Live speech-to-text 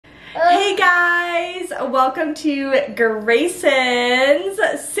Hi guys, welcome to Grayson's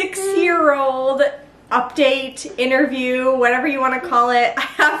 6-year-old update, interview, whatever you want to call it. I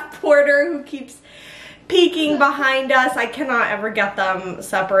have Porter who keeps peeking behind us. I cannot ever get them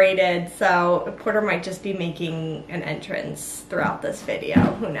separated, so Porter might just be making an entrance throughout this video,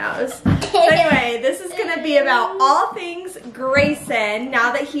 who knows. So anyway, this is going to be about all things Greyson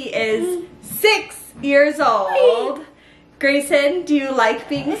now that he is 6 years old. Greyson, do you like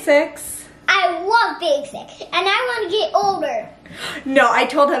being 6? I love being 6, and I want to get older. No, I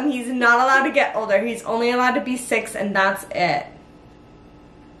told him he's not allowed to get older. He's only allowed to be 6, and that's it.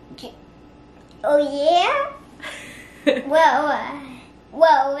 Okay. Oh, yeah?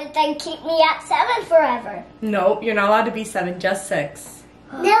 well, then keep me at 7 forever. No, you're not allowed to be 7, just 6.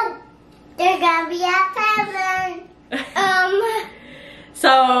 No, they're gonna be at 7.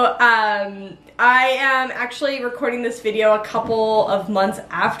 So, I am actually recording this video a couple of months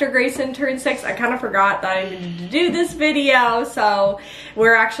after Greyson turned 6. I kind of forgot that I needed to do this video, so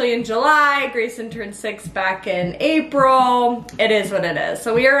we're actually in July. Greyson turned 6 back in April. It is what it is.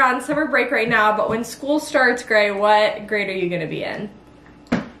 So we are on summer break right now, but when school starts, Gray, what grade are you going to be in?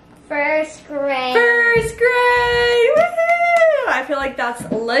 First grade. First grade! Woohoo! I feel like that's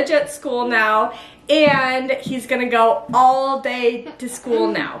legit school now. And he's gonna go all day to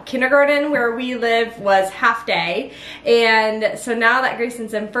school now. Kindergarten, where we live, was half day. And so now that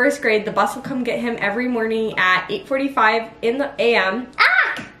Grayson's in first grade, the bus will come get him every morning at 8:45 in the a.m.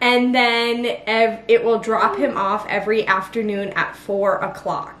 And then it will drop him off every afternoon at 4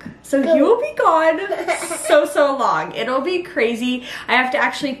 o'clock. So he will be gone so long. It'll be crazy. I have to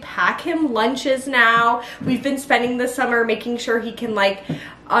actually pack him lunches now. We've been spending the summer making sure he can like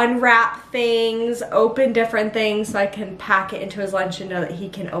unwrap things, open different things, so I can pack it into his lunch and know that he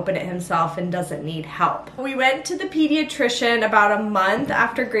can open it himself and doesn't need help. We went to the pediatrician about a month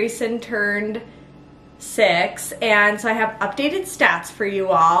after Greyson turned 6, and so I have updated stats for you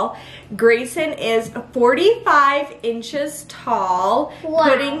all. Greyson is 45 inches tall, wow,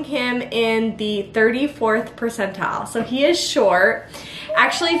 putting him in the 34th percentile. So he is short.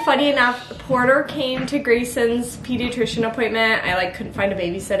 Actually, funny enough, Porter came to Grayson's pediatrician appointment. I couldn't find a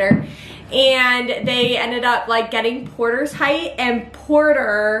babysitter, and they ended up getting Porter's height, and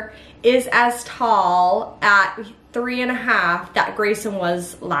Porter is as tall at 3.5 that Greyson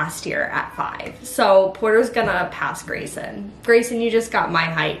was last year at 5. So Porter's gonna pass Greyson. Greyson, you just got my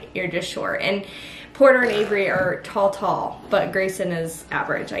height. You're just short. And Porter and Avery are tall, but Greyson is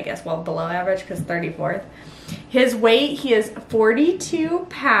average, I guess. Well, below average because 34th. His weight, he is 42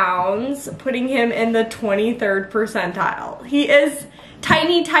 pounds, putting him in the 23rd percentile. He is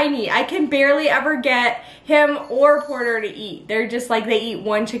tiny. I can barely ever get him or Porter to eat. They're just they eat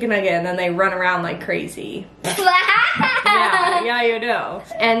one chicken nugget and then they run around like crazy. Yeah, you do.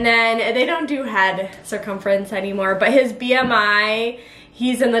 And then they don't do head circumference anymore, but his BMI,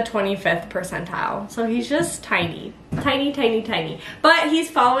 he's in the 25th percentile. So he's just tiny. But he's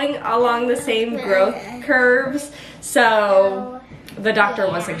following along the same growth curves, so the doctor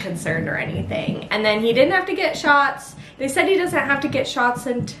wasn't concerned or anything. And then he didn't have to get shots. They said he doesn't have to get shots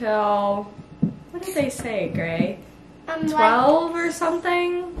until, what did they say, Gray? 12 or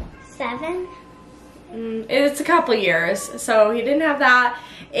something? 7? It's a couple years, so he didn't have that.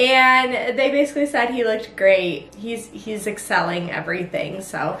 And they basically said he looked great. He's excelling everything,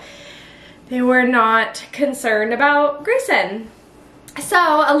 so they were not concerned about Greyson. So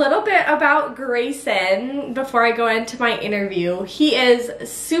a little bit about Greyson before I go into my interview. He is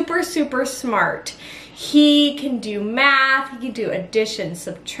super smart. He can do math, he can do addition,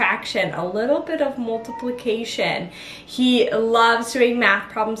 subtraction, a little bit of multiplication. He loves doing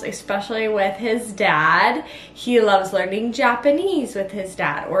math problems, especially with his dad. He loves learning Japanese with his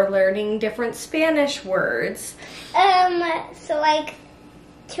dad or learning different Spanish words. So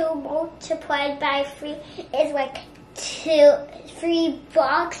 2 multiplied by 3 is 3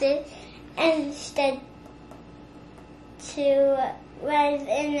 boxes, and instead 2 was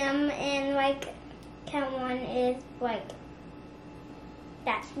in them, and count 1 is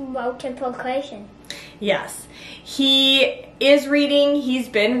that's multiplication. Yes, he is reading. He's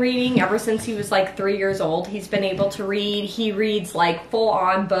been reading ever since he was 3 years old. He's been able to read. He reads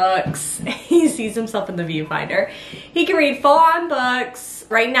full-on books. He sees himself in the viewfinder. He can read full-on books.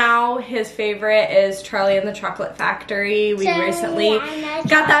 Right now, his favorite is Charlie and the Chocolate Factory. We recently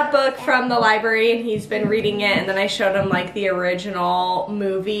got that book from the library, and he's been reading it. And then I showed him the original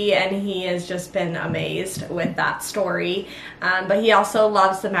movie, and he has just been amazed with that story. But he also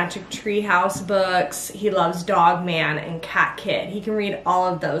loves the Magic Tree House books. He loves Dog Man and Cat Kid. He can read all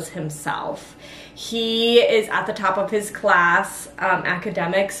of those himself. He is at the top of his class,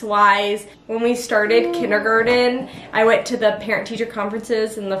 academics-wise. When we started kindergarten, I went to the parent-teacher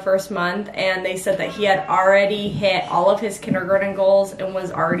conferences in the first month, and they said that he had already hit all of his kindergarten goals and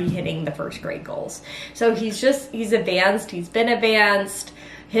was already hitting the first grade goals. So he's advanced, he's been advanced.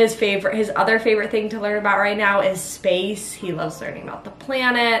 His other favorite thing to learn about right now is space. He loves learning about the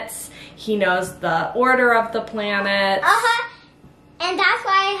planets. He knows the order of the planets. And that's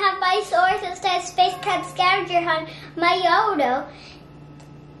why I have my source that says Space Camp Scavenger Hunt, my Yoda,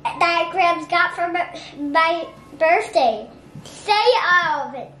 that Grams got for my birthday. Say all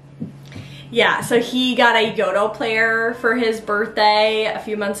of it. Yeah, so he got a Yoda player for his birthday a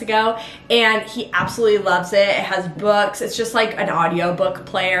few months ago, and he absolutely loves it. It has books. It's just like an audiobook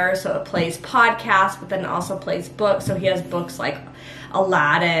player, so it plays podcasts, but then it also plays books. So he has books like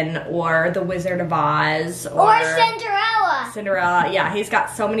Aladdin or The Wizard of Oz or Cinderella. Yeah, he's got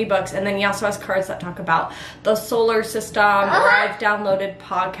so many books, and then he also has cards that talk about the solar system, or I've downloaded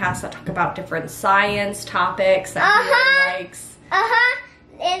podcasts that talk about different science topics that he really likes.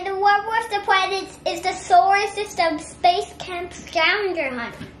 And what was the planets is the solar system Space Camp Scavenger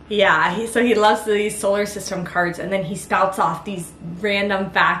Hunt. Yeah, so he loves these solar system cards, and then he spouts off these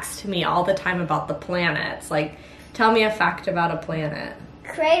random facts to me all the time about the planets. Like, tell me a fact about a planet.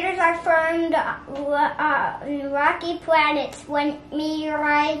 Craters are formed on rocky planets when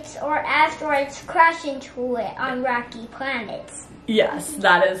meteorites or asteroids crash into it on rocky planets. Yes,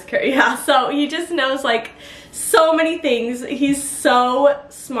 that is correct. Yeah, so he just knows like so many things. He's so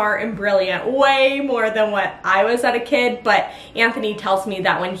smart and brilliant, way more than what I was as a kid. But Anthony tells me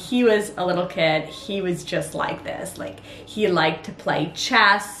that when he was a little kid, he was just like this. Like, he liked to play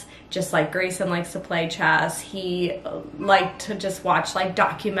chess, just like Greyson likes to play chess. He liked to just watch like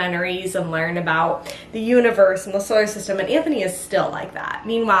documentaries and learn about the universe and the solar system, and Anthony is still like that.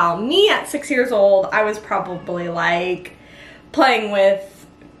 Meanwhile, me at 6 years old, I was probably like playing with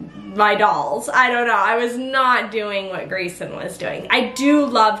my dolls. I don't know. I was not doing what Greyson was doing. I do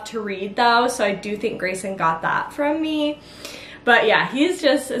love to read though, so I do think Greyson got that from me. But yeah, he's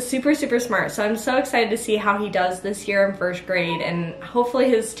just super, super smart. So I'm so excited to see how he does this year in first grade, and hopefully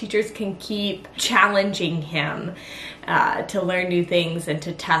his teachers can keep challenging him to learn new things and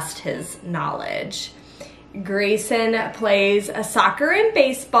to test his knowledge. Greyson plays soccer and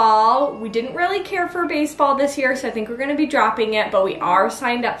baseball. We didn't really care for baseball this year, so I think we're going to be dropping it, but we are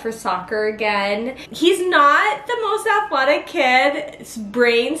signed up for soccer again. He's not the most athletic kid. His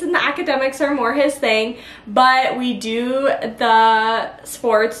brains and the academics are more his thing, but we do the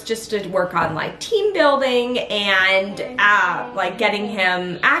sports just to work on like team building and like getting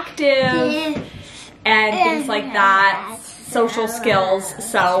him active and things like that. Social skills,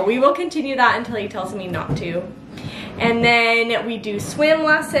 so we will continue that until he tells me not to. And then we do swim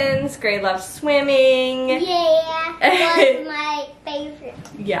lessons. Gray loves swimming. Yeah, that's my favorite.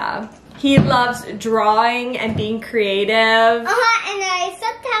 Yeah, he loves drawing and being creative. And I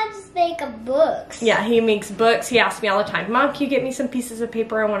sometimes make books. Yeah, he makes books. He asks me all the time, Mom, can you get me some pieces of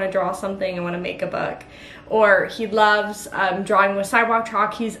paper? I want to draw something. I want to make a book. Or he loves drawing with sidewalk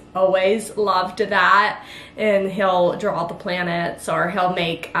chalk. He's always loved that. And he'll draw all the planets, or he'll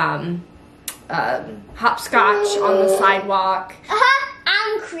make hopscotch on the sidewalk.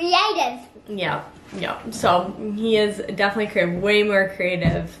 I'm creative. Yeah. So he is definitely creative, way more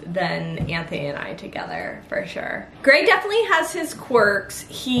creative than Anthony and I together, for sure. Gray definitely has his quirks.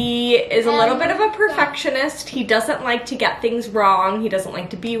 He is a little bit of a perfectionist. He doesn't like to get things wrong. He doesn't like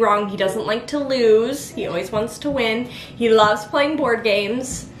to be wrong. He doesn't like to lose. He always wants to win. He loves playing board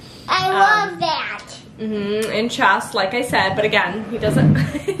games. I love that. And chess, like I said, but again, he doesn't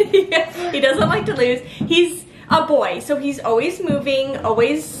he doesn't like to lose. He's a boy, so he's always moving,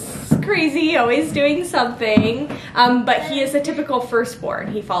 always crazy, always doing something, but he is a typical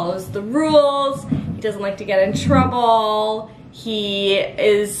firstborn. He follows the rules. He doesn't like to get in trouble. He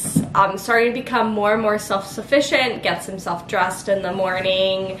is starting to become more and more self-sufficient, gets himself dressed in the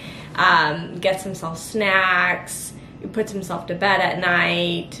morning, gets himself snacks, puts himself to bed at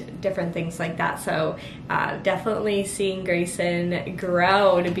night, different things like that. So definitely seeing Greyson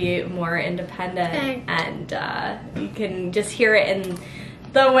grow to be more independent, and you can just hear it in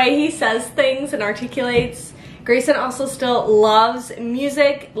the way he says things and articulates. Greyson also still loves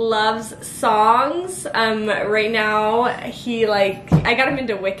music, loves songs. Right now, I got him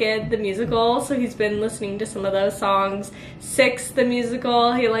into Wicked, the musical, so he's been listening to some of those songs. Six, the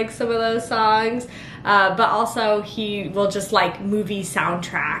musical, he likes some of those songs. But also, he will just like movie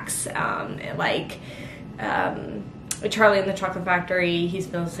soundtracks, Charlie and the Chocolate Factory, he's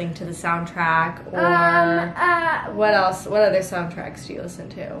been listening to the soundtrack, or what else? What other soundtracks do you listen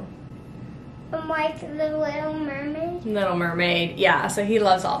to? from like the Little Mermaid. Little Mermaid, yeah, so he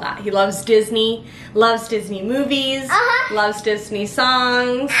loves all that. He loves Disney, loves Disney movies, loves Disney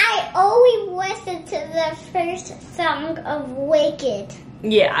songs. I always listen to the first song of Wicked.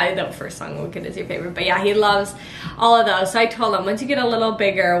 Yeah, I know first song Wicked is your favorite, but yeah, he loves all of those. So I told him, once you get a little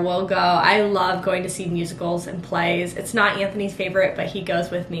bigger, we'll go. I love going to see musicals and plays. It's not Anthony's favorite, but he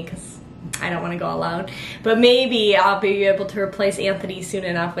goes with me because I don't want to go alone. But maybe I'll be able to replace Anthony soon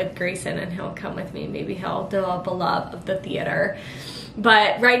enough with Greyson, and he'll come with me. Maybe he'll develop a love of the theater.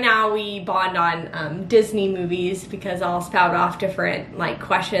 But right now we bond on Disney movies because I'll spout off different like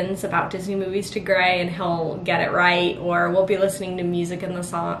questions about Disney movies to Gray and he'll get it right. Or we'll be listening to music in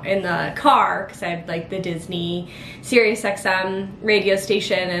the car because I have like the Disney Sirius XM radio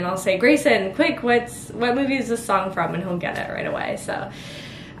station, and I'll say, Greyson, quick, what movie is this song from? And he'll get it right away. So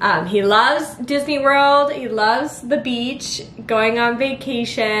he loves Disney World. He loves the beach, going on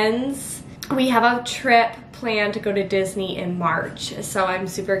vacations. We have a trip planned to go to Disney in March, so I'm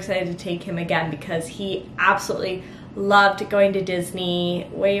super excited to take him again because he absolutely loved going to Disney.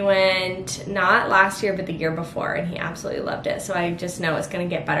 We went not last year but the year before, and he absolutely loved it. So I just know it's going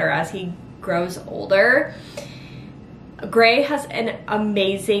to get better as he grows older. Gray has an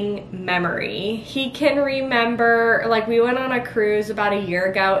amazing memory. He can remember, like we went on a cruise about a year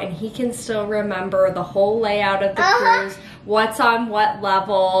ago and he can still remember the whole layout of the cruise, what's on what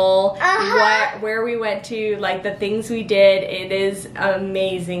level, where we went to, like the things we did. It is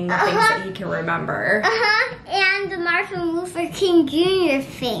amazing the things that he can remember. And the Martin Luther King Jr.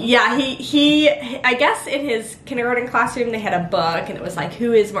 thing. Yeah, he I guess in his kindergarten classroom they had a book and it was like,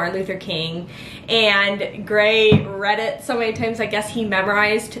 who is Martin Luther King? And Gray read it so many times, I guess he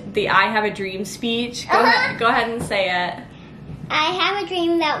memorized the I Have a Dream speech. Go ahead and say it. I have a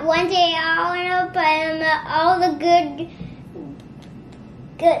dream that one day I'll open all the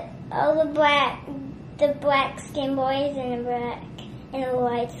black skinned boys and the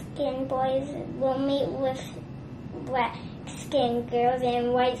white skinned boys will meet with black skinned girls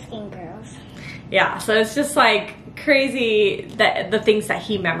and white skinned girls. Yeah, so it's just like crazy that the things that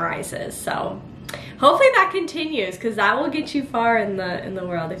he memorizes. So hopefully that continues because that will get you far in the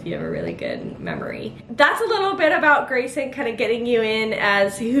world if you have a really good memory. That's a little bit about Greyson, kind of getting you in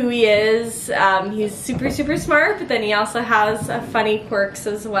as who he is. He's super, super smart, but then he also has funny quirks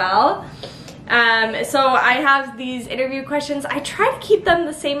as well. So I have these interview questions. I try to keep them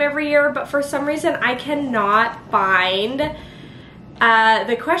the same every year, but for some reason I cannot find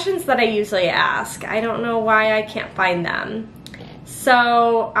the questions that I usually ask. I don't know why I can't find them.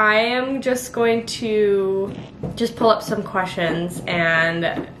 So I am just going to just pull up some questions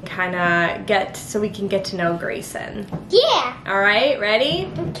and kind of so we can get to know Greyson. Yeah. All right,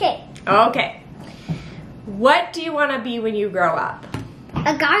 ready? Okay. Okay. What do you want to be when you grow up?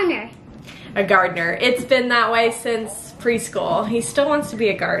 A gardener. A gardener. It's been that way since preschool. He still wants to be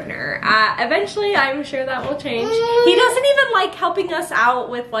a gardener. Eventually, I'm sure that will change. He doesn't even like helping us out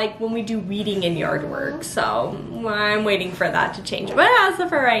with like when we do weeding and yard work, so I'm waiting for that to change. But as of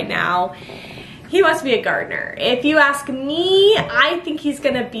for right now, he wants to be a gardener. If you ask me, I think he's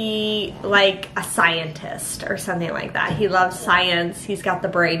gonna be like a scientist or something like that. He loves science. He's got the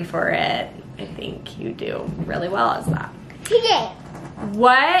brain for it. I think you do really well as that. Yeah.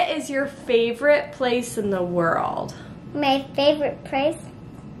 What is your favorite place in the world? My favorite place?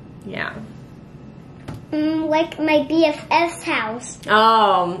 Yeah. Like my BFF's house.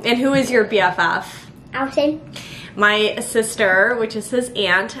 Oh, and who is your BFF? Allison. My sister, which is his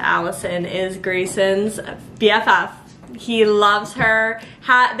aunt, Allison, is Greyson's BFF. He loves her.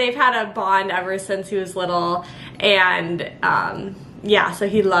 They've had a bond ever since he was little, and yeah, so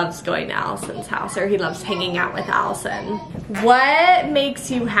he loves going to Allison's house, or he loves hanging out with Allison. What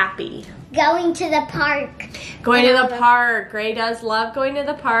makes you happy? Going to the park. Going to the park. Gray does love going to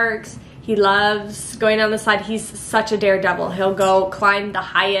the parks. He loves going on the slide. He's such a daredevil. He'll go climb the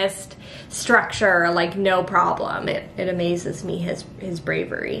highest structure like no problem. It amazes me, his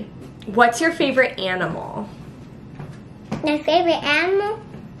bravery. What's your favorite animal? My favorite animal?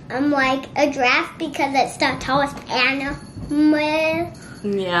 Like a giraffe because it's the tallest animal.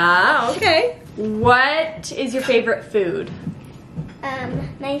 Yeah, okay. What is your favorite food?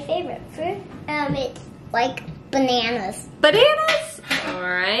 My favorite food? It's like bananas. Bananas?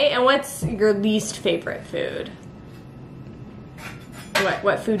 Alright, and what's your least favorite food?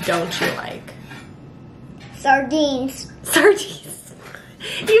 What food don't you like? Sardines. Sardines.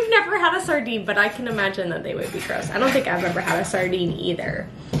 You've never had a sardine, but I can imagine that they would be gross. I don't think I've ever had a sardine either.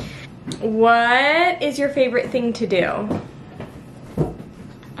 What is your favorite thing to do?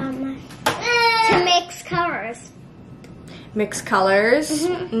 To mix colors. Mixed colors.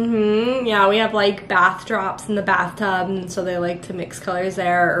 Yeah, we have like bath drops in the bathtub, and so they like to mix colors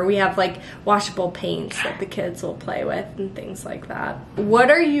there. Or we have like washable paints that the kids will play with and things like that.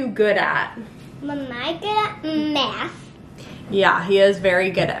 What are you good at? Am I good at math? Yeah, he is very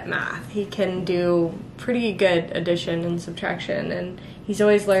good at math. He can do pretty good addition and subtraction, and he's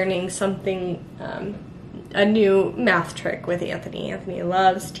always learning something, a new math trick with Anthony. Anthony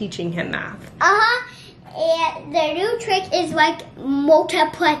loves teaching him math. And the new trick is like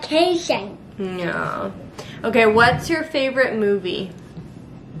multiplication. Yeah. Okay, what's your favorite movie?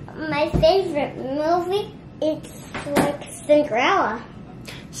 My favorite movie, it's like Cinderella.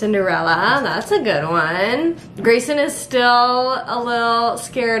 Cinderella, that's a good one. Grayson is still a little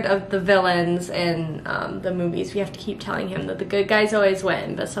scared of the villains in the movies. We have to keep telling him that the good guys always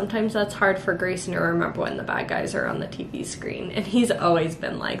win, but sometimes that's hard for Grayson to remember when the bad guys are on the TV screen. And he's always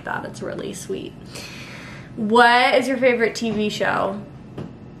been like that. It's really sweet. What is your favorite TV show?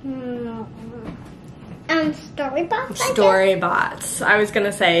 Storybots. Storybots. I was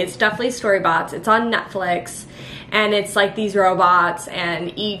gonna say, it's definitely Storybots. It's on Netflix, and it's like these robots,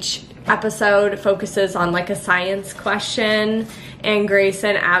 and each episode focuses on like a science question, and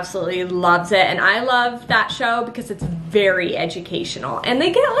Grayson absolutely loves it. And I love that show because it's very educational, and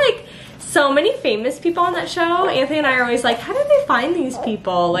they get like so many famous people on that show. Anthony and I are always like, how did they find these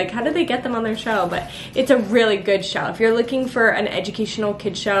people? Like, how did they get them on their show? But it's a really good show. If you're looking for an educational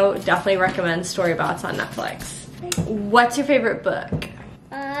kid show, definitely recommend Storybots on Netflix. What's your favorite book?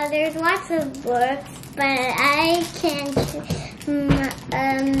 There's lots of books, but I can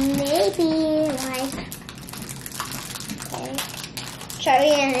maybe like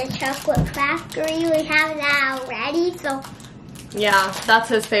Charlie and the Chocolate Factory. We have that already, so. Yeah, that's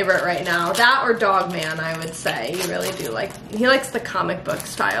his favorite right now. That or Dog Man, I would say. You really do like, he likes the comic book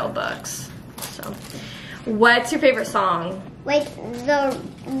style books. So, what's your favorite song? Like the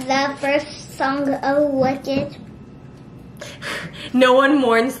first song of Wicked. No One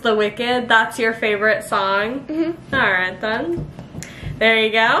Mourns the Wicked. That's your favorite song? All right, then. There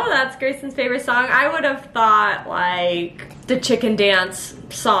you go. That's Grayson's favorite song. I would have thought, like, the Chicken Dance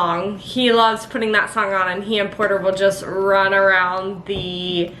song. He loves putting that song on, and he and Porter will just run around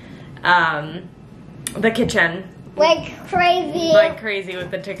the kitchen. Like crazy. Like crazy with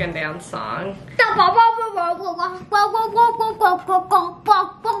the Chicken Dance song.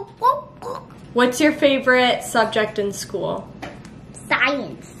 What's your favorite subject in school?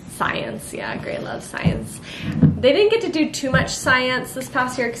 Science. Science, yeah, Gray loves science. They didn't get to do too much science this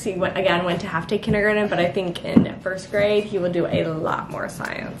past year because he went to half-day kindergarten, but I think in first grade he will do a lot more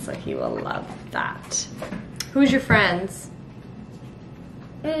science, so he will love that. Who's your friends?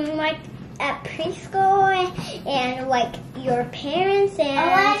 Like at preschool and like your parents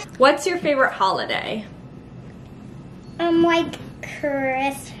and... What's your favorite holiday? Like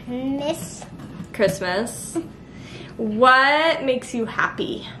Christmas. Christmas. What makes you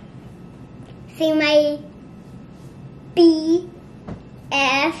happy? See my BFF.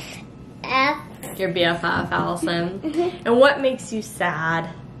 Your BFF, Allison. And what makes you sad?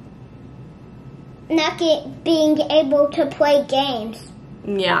 Not being able to play games.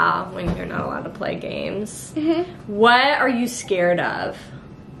 Yeah, when you're not allowed to play games. What are you scared of?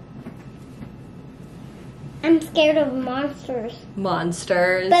 I'm scared of monsters.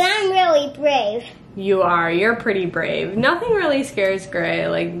 Monsters. But I'm really brave. You are. You're pretty brave. Nothing really scares Gray,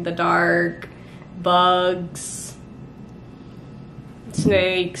 like the dark, bugs,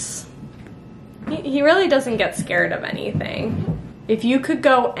 snakes. He really doesn't get scared of anything. If you could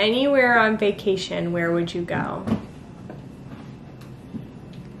go anywhere on vacation, where would you go?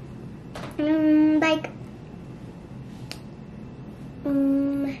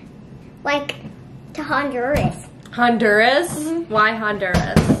 Like to Honduras. Honduras? Why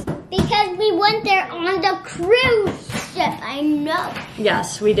Honduras? Because we went there on the cruise ship, I know.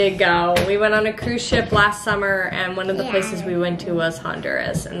 Yes, we did go. We went on a cruise ship last summer, and one of the places we went to was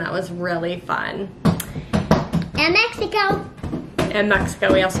Honduras, and that was really fun. And Mexico. And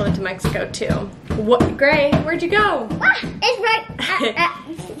Mexico. We also went to Mexico, too. What, Gray, where'd you go? It's right.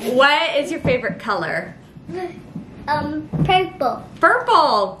 What is your favorite color? Purple.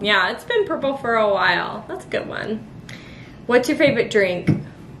 Purple. Yeah, it's been purple for a while. That's a good one. What's your favorite drink?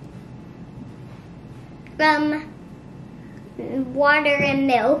 Water and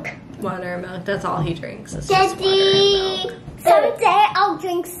milk. Water and milk. That's all he drinks. It's just water Daddy, and milk. someday I'll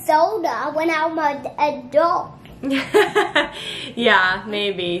drink soda when I'm an adult. Yeah,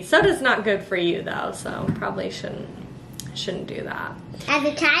 maybe. Soda's not good for you though, so probably shouldn't do that. At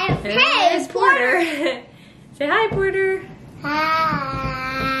the time, Hey, Porter. Say hi, Porter.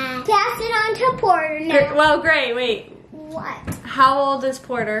 Hi. Pass it on to Porter now. Well, Gray, wait. What? How old is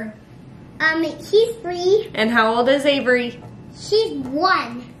Porter? He's 3. And how old is Avery? She's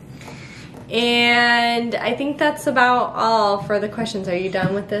 1. And I think that's about all for the questions. Are you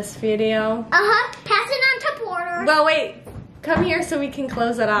done with this video? Pass it on to Porter. Well, wait. Come here so we can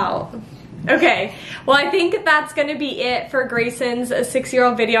close it out. Okay. Well, I think that's going to be it for Grayson's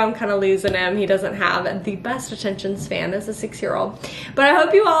 6-year-old video. I'm kind of losing him. He doesn't have the best attention span as a 6-year-old. But I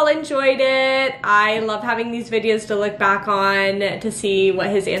hope you all enjoyed it. I love having these videos to look back on to see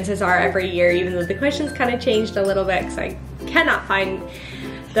what his answers are every year, even though the questions kind of changed a little bit because I cannot find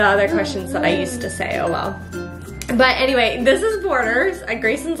the other questions that I used to say. Oh well. But anyway, this is Porter's.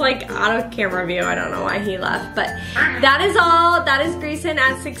 Grayson's like out of camera view. I don't know why he left. But that is all. That is Greyson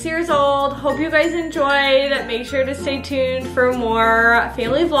at 6 years old. Hope you guys enjoyed. Make sure to stay tuned for more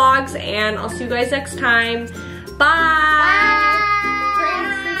family vlogs. And I'll see you guys next time. Bye. Bye.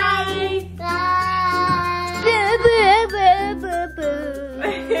 Grayson, bye. Bye.